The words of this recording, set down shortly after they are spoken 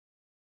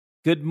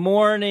Good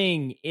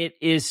morning. It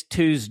is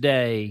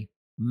Tuesday,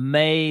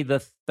 May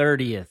the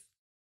 30th,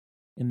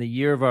 in the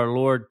year of our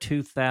Lord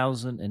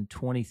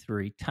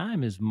 2023.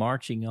 Time is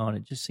marching on.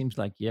 It just seems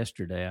like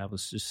yesterday I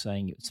was just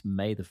saying it's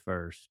May the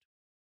 1st.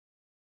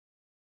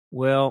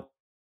 Well,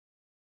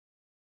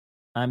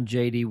 I'm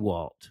J.D.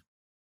 Walt,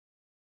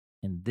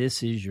 and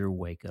this is your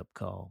wake-up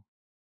call.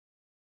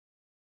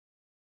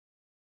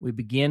 We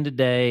begin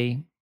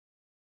today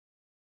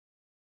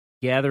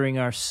gathering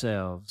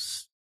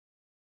ourselves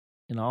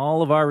in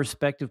all of our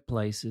respective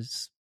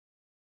places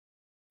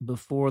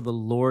before the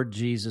Lord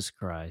Jesus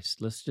Christ.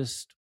 Let's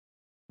just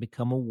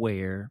become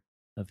aware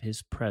of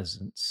his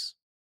presence.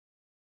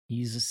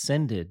 He's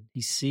ascended.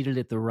 He's seated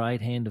at the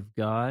right hand of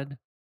God,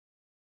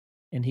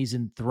 and he's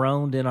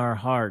enthroned in our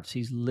hearts.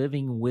 He's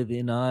living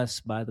within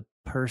us by the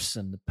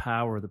person, the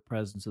power, the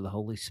presence of the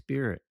Holy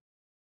Spirit.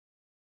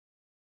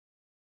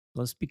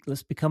 Let's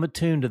become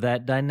attuned to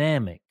that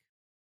dynamic,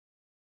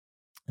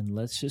 and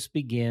let's just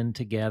begin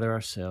to gather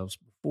ourselves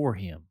before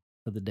him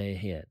for the day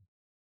ahead.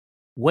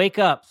 Wake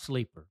up,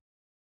 sleeper.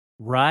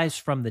 Rise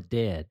from the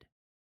dead,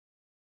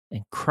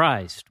 and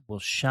Christ will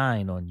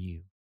shine on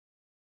you.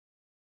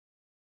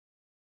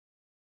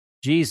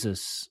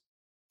 Jesus,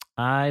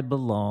 I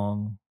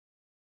belong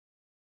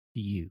to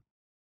you.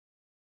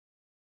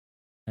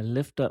 I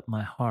lift up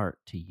my heart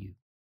to you.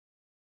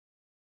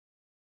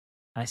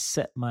 I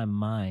set my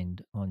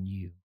mind on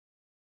you.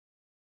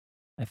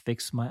 I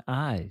fix my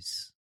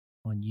eyes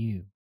on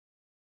you.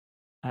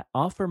 I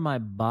offer my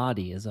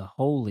body as a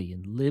holy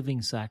and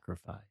living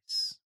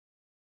sacrifice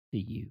to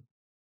you.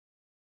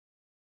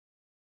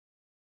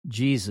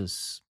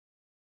 Jesus,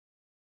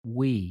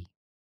 we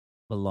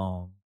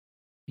belong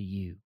to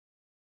you.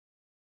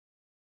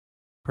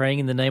 Praying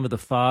in the name of the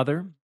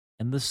Father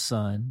and the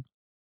Son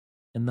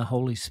and the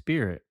Holy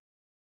Spirit.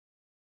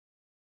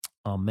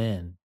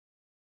 Amen.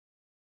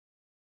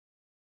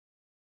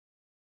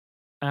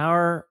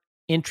 Our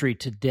entry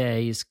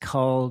today is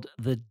called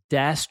The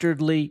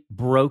Dastardly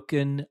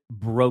Brokenness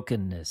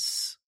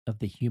of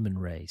the Human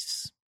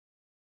Race.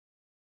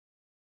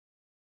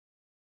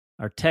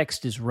 Our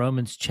text is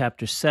Romans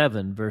chapter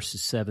 7,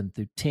 verses 7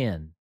 through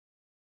 10.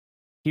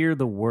 Hear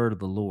the word of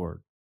the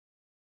Lord.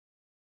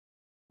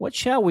 What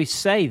shall we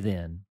say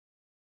then?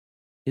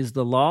 Is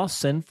the law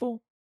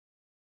sinful?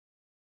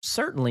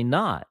 Certainly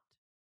not.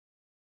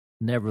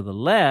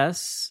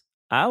 Nevertheless,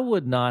 I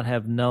would not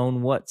have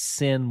known what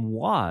sin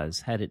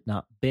was had it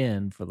not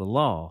been for the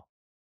law.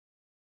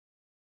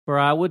 For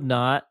I would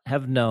not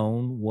have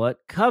known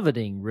what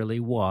coveting really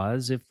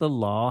was if the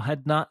law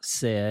had not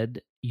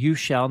said, "You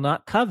shall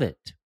not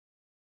covet."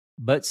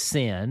 But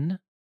sin,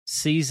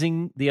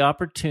 seizing the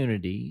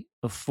opportunity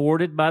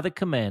afforded by the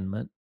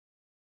commandment,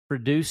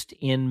 produced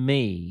in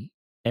me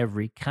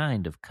every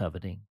kind of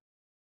coveting.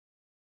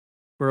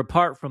 For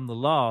apart from the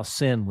law,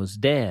 sin was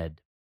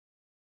dead.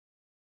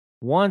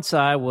 Once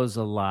I was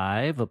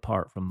alive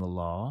apart from the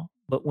law,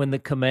 but when the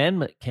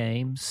commandment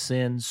came,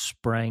 sin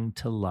sprang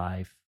to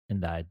life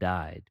and I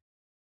died.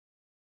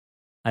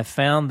 I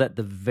found that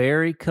the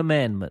very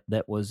commandment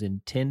that was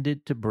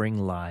intended to bring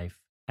life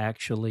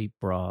actually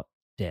brought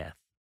death.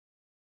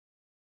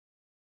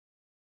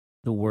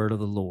 The word of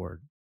the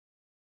Lord.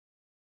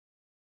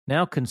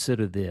 Now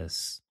consider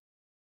this.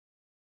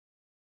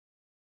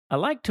 I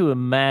like to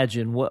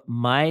imagine what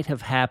might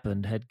have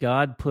happened had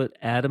God put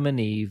Adam and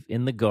Eve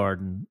in the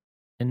garden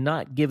and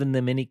not given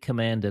them any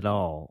command at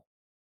all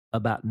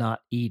about not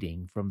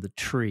eating from the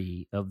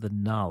tree of the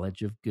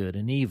knowledge of good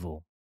and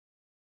evil.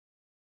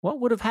 What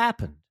would have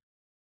happened?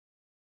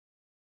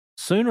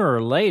 Sooner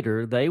or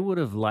later, they would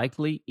have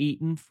likely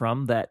eaten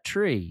from that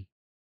tree.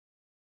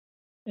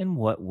 And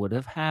what would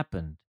have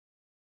happened?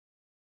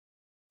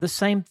 The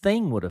same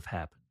thing would have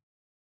happened.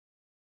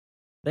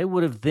 They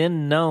would have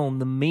then known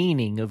the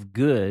meaning of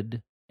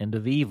good and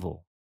of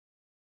evil.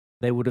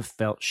 They would have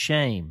felt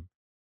shame.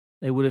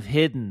 They would have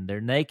hidden their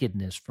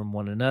nakedness from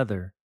one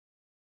another.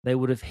 They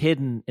would have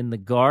hidden in the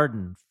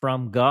garden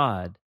from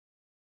God.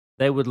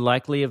 They would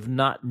likely have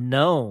not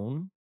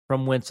known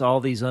from whence all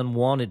these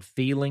unwanted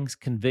feelings,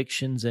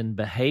 convictions, and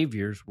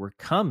behaviors were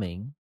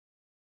coming,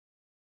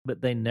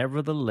 but they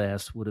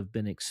nevertheless would have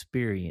been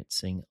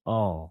experiencing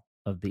all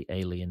of the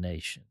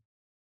alienation.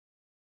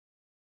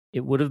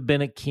 It would have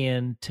been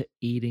akin to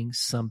eating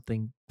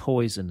something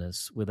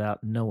poisonous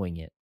without knowing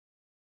it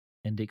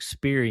and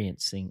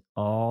experiencing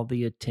all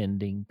the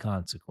attending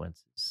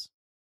consequences.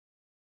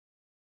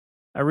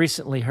 I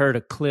recently heard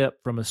a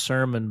clip from a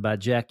sermon by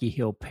Jackie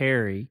Hill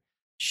Perry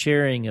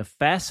sharing a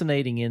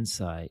fascinating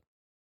insight.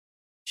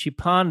 She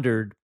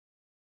pondered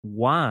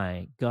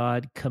why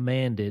God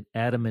commanded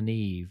Adam and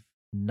Eve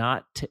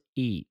not to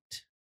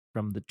eat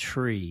from the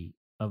tree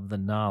of the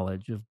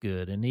knowledge of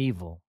good and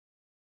evil.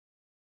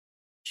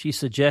 She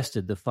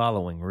suggested the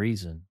following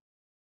reason.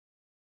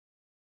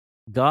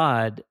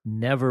 God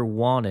never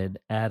wanted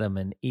Adam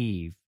and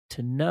Eve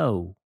to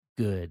know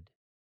good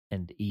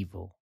and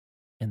evil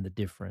and the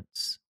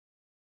difference.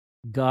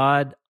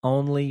 God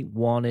only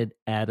wanted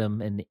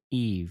Adam and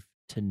Eve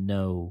to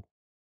know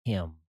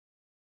Him.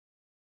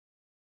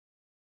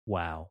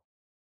 Wow.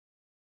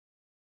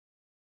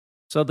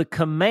 So the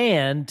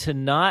command to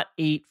not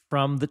eat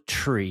from the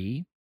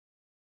tree,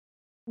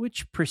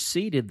 which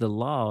preceded the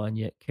law and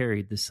yet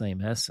carried the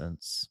same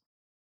essence,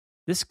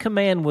 this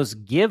command was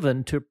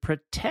given to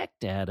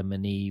protect Adam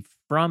and Eve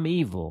from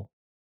evil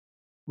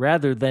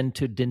rather than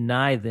to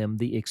deny them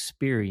the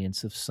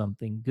experience of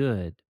something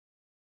good.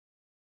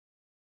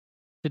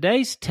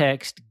 Today's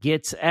text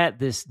gets at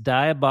this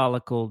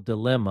diabolical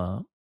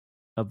dilemma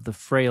of the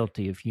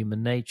frailty of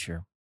human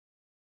nature.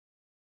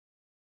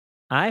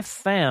 I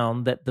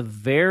found that the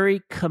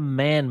very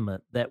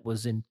commandment that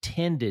was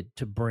intended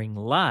to bring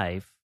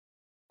life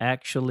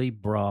actually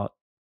brought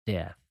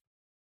death.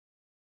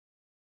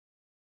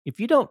 If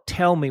you don't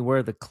tell me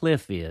where the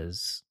cliff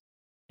is,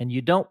 and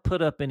you don't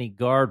put up any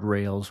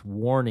guardrails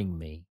warning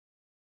me,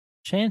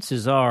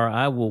 chances are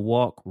I will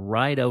walk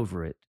right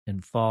over it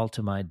and fall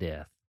to my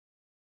death.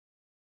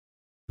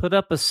 Put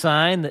up a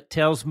sign that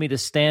tells me to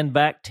stand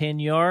back 10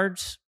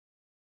 yards,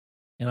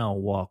 and I'll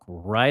walk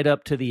right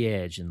up to the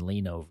edge and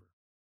lean over.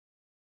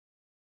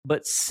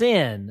 But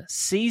sin,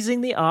 seizing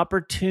the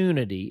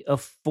opportunity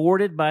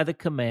afforded by the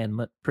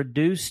commandment,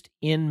 produced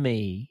in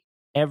me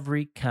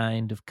every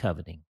kind of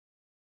coveting.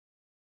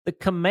 The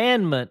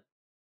commandment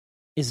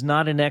is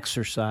not an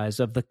exercise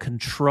of the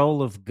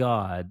control of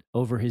God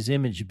over his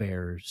image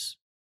bearers,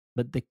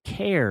 but the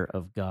care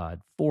of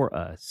God for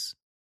us.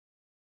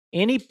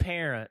 Any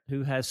parent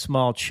who has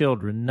small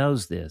children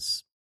knows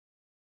this.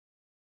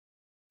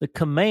 The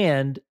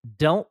command,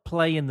 don't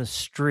play in the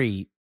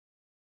street,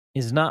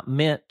 is not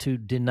meant to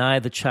deny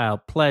the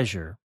child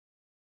pleasure,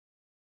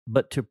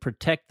 but to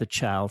protect the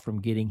child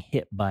from getting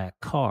hit by a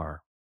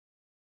car.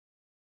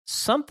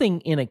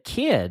 Something in a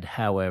kid,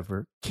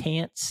 however,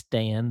 can't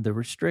stand the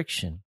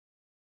restriction.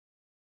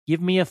 Give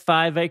me a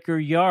 5-acre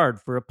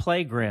yard for a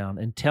playground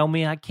and tell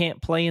me I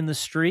can't play in the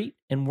street,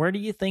 and where do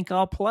you think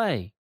I'll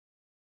play?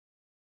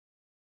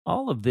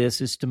 All of this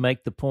is to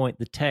make the point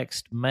the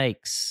text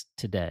makes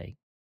today,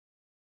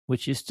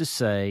 which is to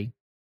say,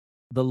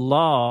 the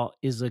law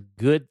is a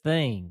good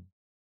thing,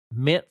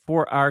 meant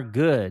for our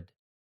good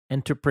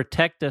and to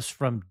protect us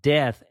from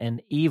death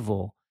and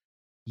evil,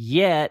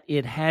 yet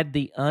it had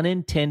the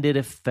unintended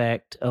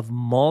effect of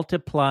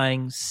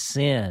multiplying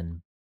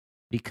sin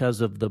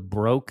because of the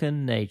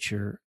broken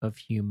nature of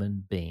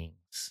human beings.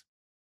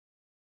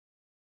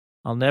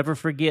 I'll never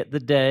forget the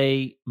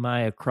day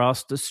my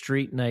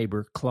across-the-street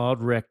neighbor,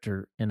 Claude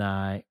Rector, and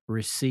I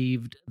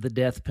received the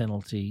death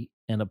penalty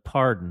and a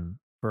pardon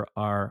for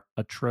our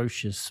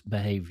atrocious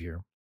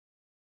behavior.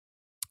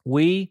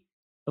 We,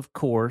 of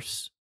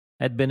course,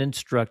 had been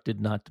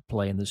instructed not to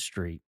play in the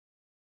street.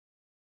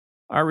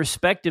 Our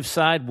respective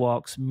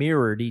sidewalks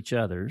mirrored each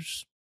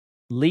other's,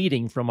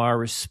 leading from our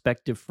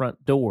respective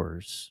front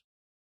doors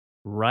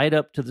right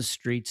up to the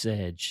street's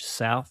edge,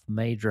 South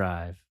May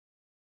Drive.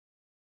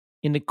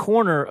 In the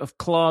corner of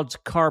Claude's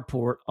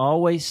carport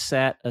always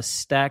sat a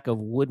stack of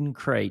wooden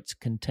crates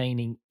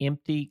containing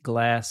empty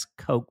glass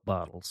Coke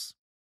bottles.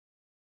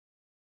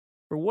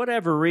 For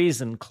whatever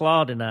reason,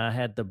 Claude and I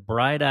had the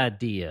bright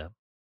idea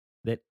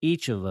that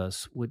each of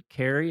us would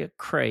carry a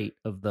crate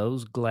of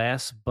those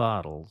glass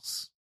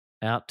bottles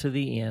out to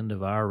the end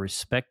of our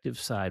respective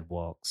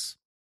sidewalks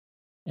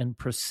and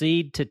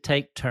proceed to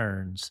take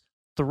turns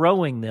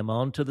throwing them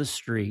onto the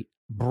street,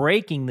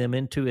 breaking them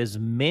into as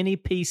many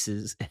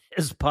pieces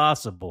as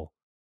possible.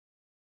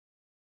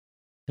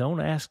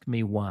 Don't ask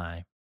me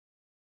why.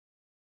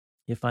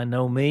 If I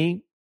know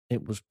me,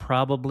 it was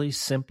probably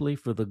simply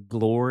for the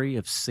glory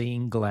of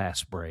seeing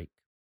glass break.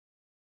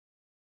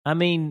 I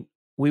mean,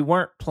 we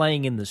weren't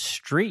playing in the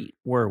street,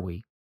 were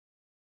we?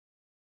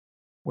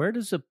 Where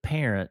does a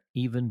parent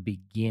even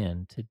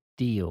begin to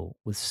deal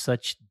with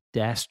such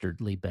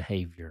dastardly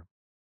behavior?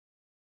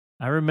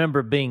 I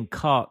remember being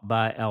caught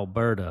by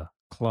Alberta,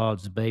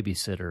 Claude's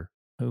babysitter,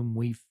 whom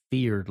we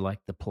feared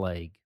like the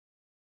plague.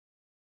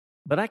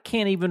 But I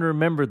can't even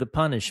remember the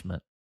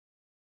punishment.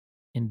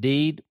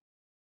 Indeed,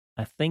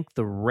 I think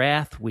the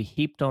wrath we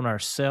heaped on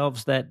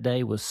ourselves that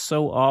day was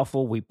so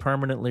awful we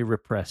permanently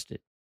repressed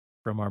it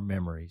from our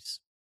memories.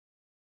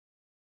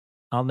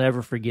 I'll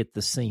never forget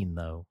the scene,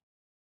 though.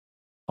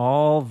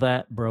 All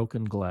that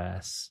broken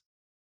glass,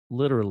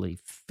 literally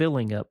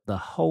filling up the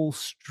whole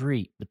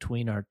street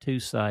between our two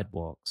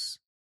sidewalks,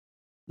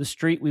 the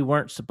street we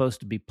weren't supposed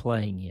to be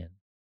playing in.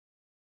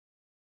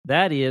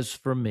 That is,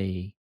 for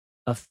me,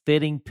 a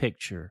fitting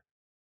picture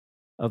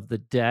of the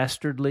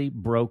dastardly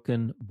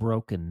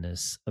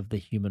brokenness of the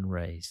human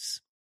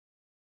race.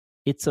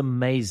 It's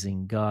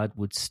amazing God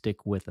would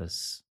stick with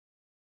us.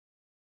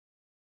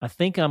 I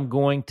think I'm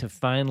going to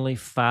finally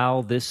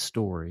file this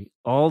story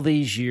all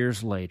these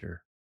years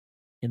later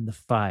in the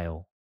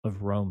file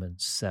of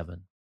Romans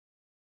 7.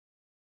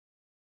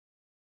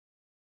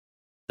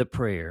 The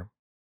prayer.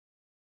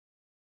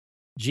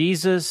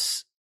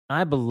 Jesus,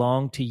 I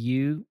belong to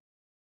you,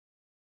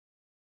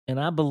 and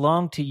I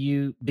belong to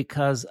you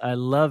because I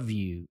love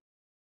you.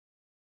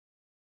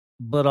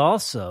 but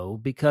also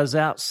because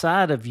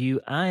outside of you,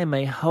 I am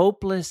a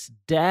hopeless,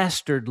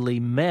 dastardly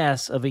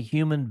mess of a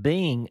human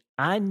being.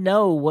 I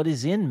know what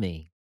is in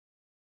me,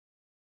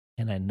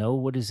 and I know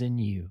what is in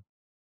you.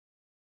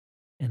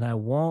 And I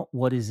want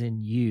what is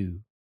in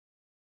you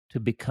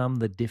to become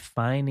the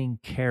defining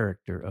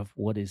character of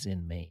what is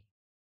in me.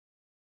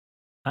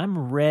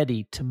 I'm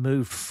ready to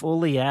move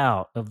fully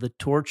out of the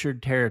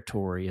tortured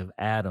territory of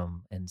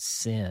Adam and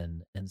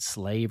sin and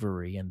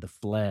slavery and the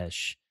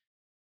flesh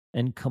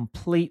and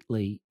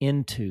completely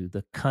into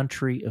the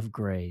country of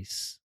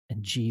grace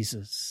and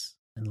Jesus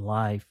and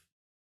life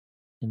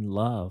and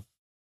love.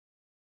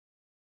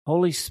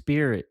 Holy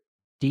Spirit,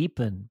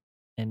 deepen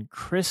and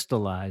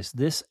crystallize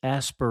this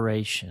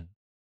aspiration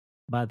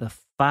by the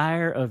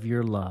fire of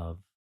your love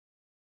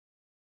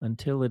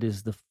until it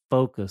is the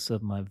focus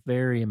of my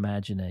very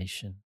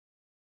imagination.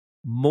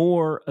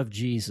 More of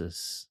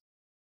Jesus.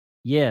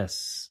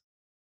 Yes,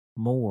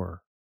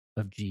 more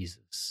of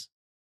Jesus.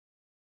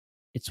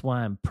 It's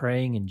why I'm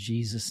praying in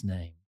Jesus'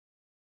 name.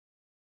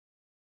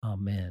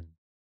 Amen.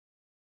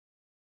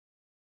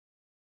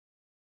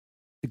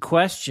 The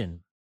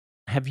question: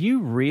 have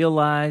you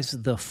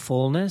realized the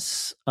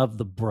fullness of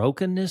the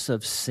brokenness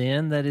of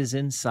sin that is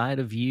inside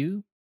of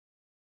you?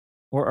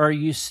 Or are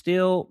you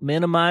still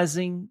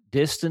minimizing,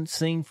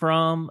 distancing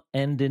from,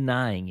 and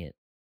denying it?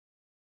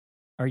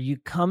 Are you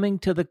coming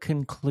to the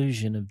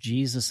conclusion of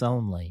Jesus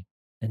only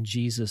and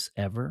Jesus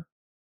ever?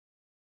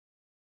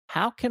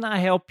 How can I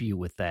help you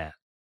with that?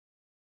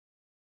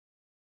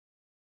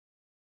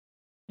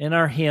 In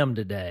our hymn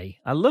today,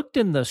 I looked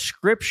in the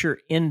scripture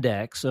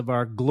index of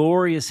our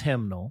glorious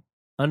hymnal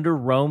under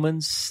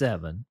Romans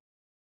 7,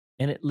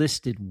 and it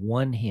listed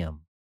one hymn.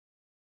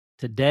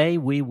 Today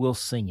we will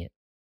sing it.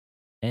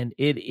 And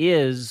it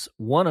is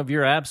one of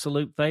your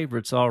absolute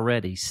favorites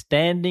already,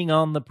 Standing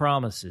on the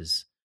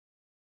Promises.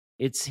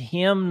 It's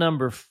hymn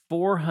number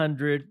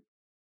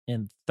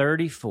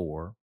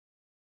 434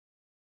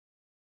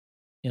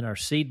 in our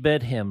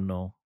seedbed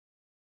hymnal,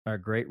 Our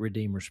Great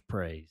Redeemer's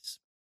Praise.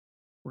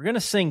 We're going to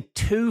sing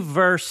 2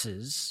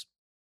 verses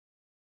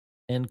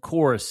and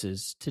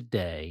choruses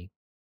today,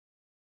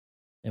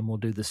 and we'll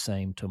do the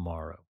same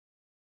tomorrow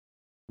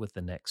with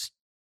the next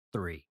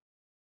 3.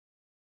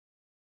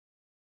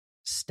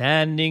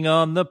 Standing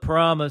on the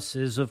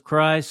promises of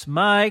Christ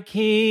my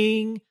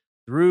King,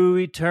 through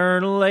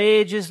eternal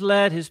ages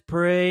let his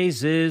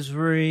praises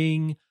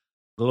ring.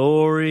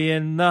 Glory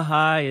in the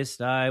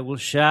highest I will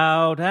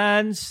shout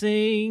and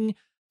sing,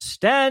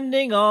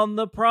 standing on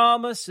the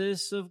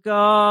promises of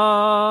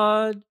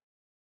God.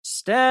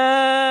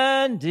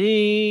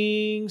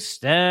 Standing,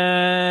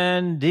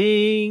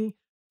 standing,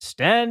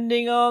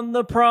 standing on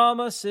the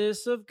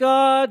promises of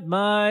God,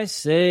 my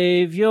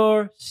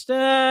Savior.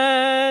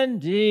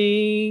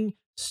 Standing,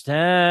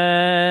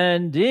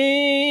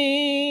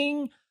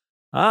 standing,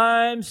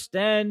 I'm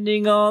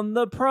standing on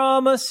the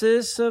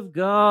promises of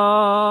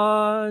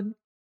God.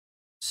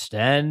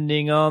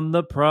 Standing on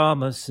the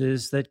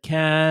promises that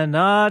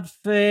cannot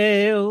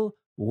fail,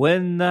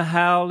 when the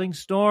howling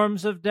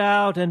storms of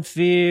doubt and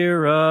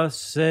fear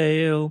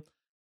assail.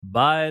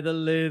 By the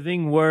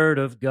living word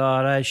of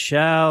God I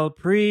shall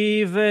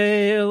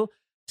prevail,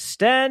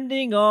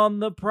 standing on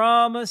the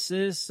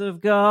promises of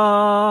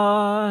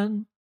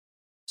God.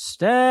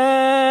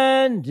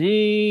 Standing,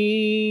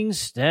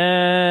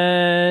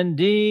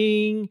 standing,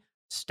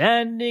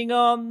 standing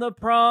on the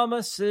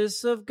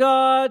promises of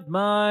God,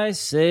 my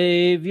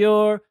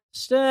Savior.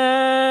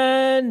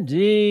 Standing,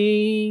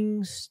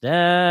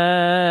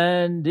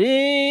 standing,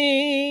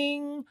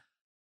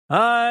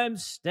 I'm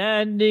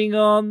standing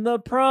on the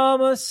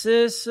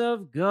promises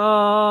of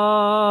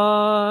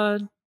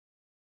God.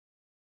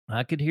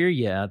 I could hear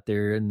you out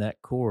there in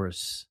that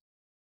chorus.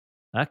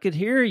 I could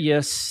hear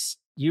you.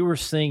 You were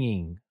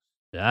singing,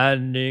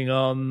 standing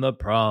on the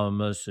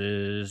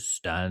promises,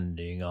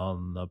 standing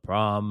on the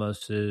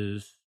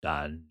promises,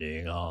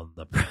 standing on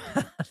the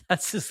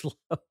That's just low.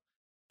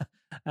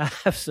 I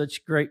have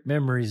such great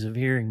memories of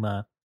hearing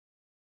my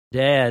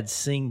dad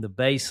sing the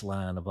bass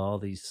line of all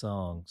these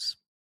songs.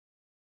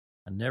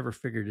 I never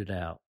figured it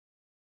out.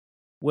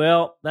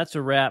 Well, that's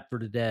a wrap for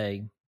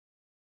today.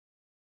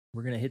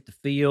 We're going to hit the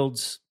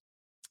fields.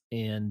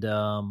 And,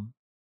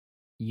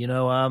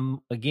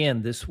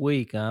 this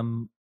week,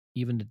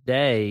 even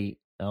today,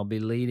 I'll be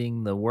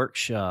leading the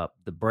workshop,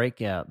 the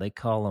breakout. They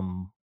call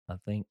them, I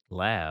think,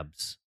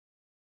 labs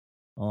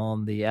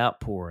on the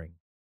outpouring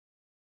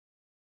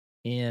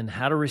and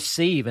how to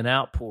receive an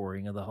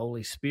outpouring of the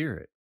Holy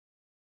Spirit.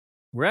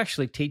 We're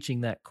actually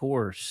teaching that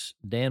course,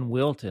 Dan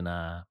Wilt and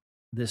I,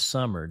 this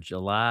summer,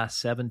 July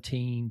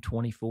 17,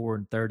 24,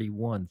 and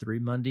 31, 3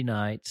 Monday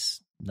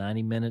nights,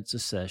 90 minutes a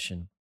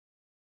session.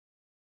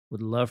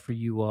 Would love for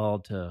you all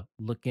to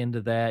look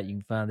into that. You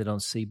can find it on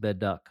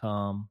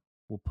seedbed.com.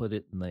 We'll put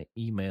it in the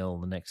email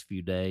in the next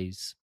few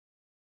days.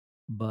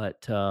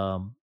 But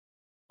all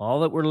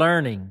that we're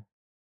learning,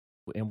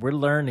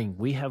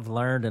 we have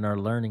learned and are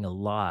learning a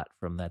lot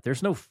from that.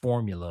 There's no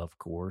formula, of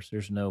course.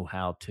 There's no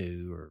how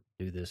to or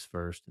do this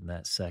first and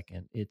that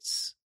second.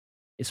 It's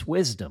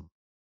wisdom.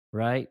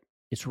 right?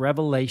 It's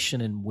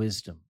revelation and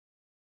wisdom.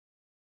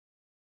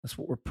 That's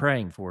what we're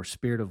praying for, a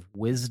spirit of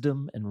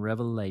wisdom and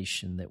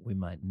revelation that we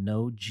might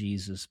know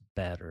Jesus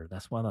better.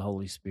 That's why the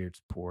Holy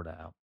Spirit's poured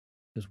out.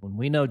 Because when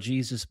we know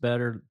Jesus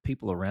better,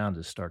 people around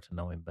us start to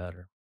know him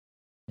better.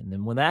 And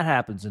then when that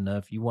happens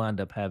enough, you wind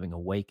up having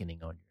awakening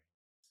on your hands.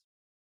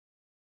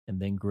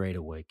 And then great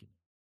awakening.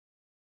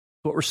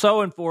 What we're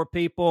sowing for,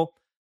 people,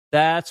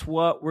 that's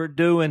what we're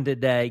doing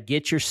today.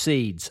 Get your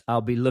seeds.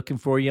 I'll be looking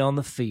for you on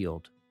the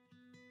field.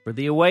 For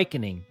the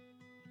awakening,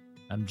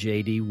 I'm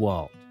J.D.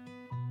 Walt.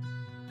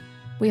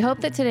 We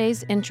hope that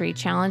today's entry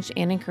challenged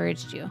and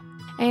encouraged you.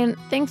 And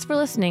thanks for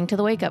listening to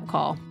The Wake Up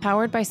Call,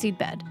 powered by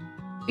Seedbed.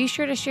 Be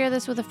sure to share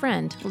this with a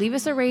friend, leave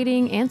us a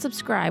rating, and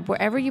subscribe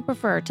wherever you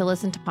prefer to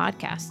listen to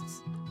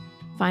podcasts.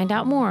 Find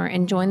out more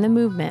and join the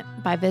movement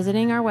by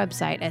visiting our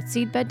website at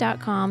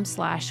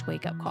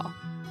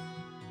seedbed.com/wakeupcall.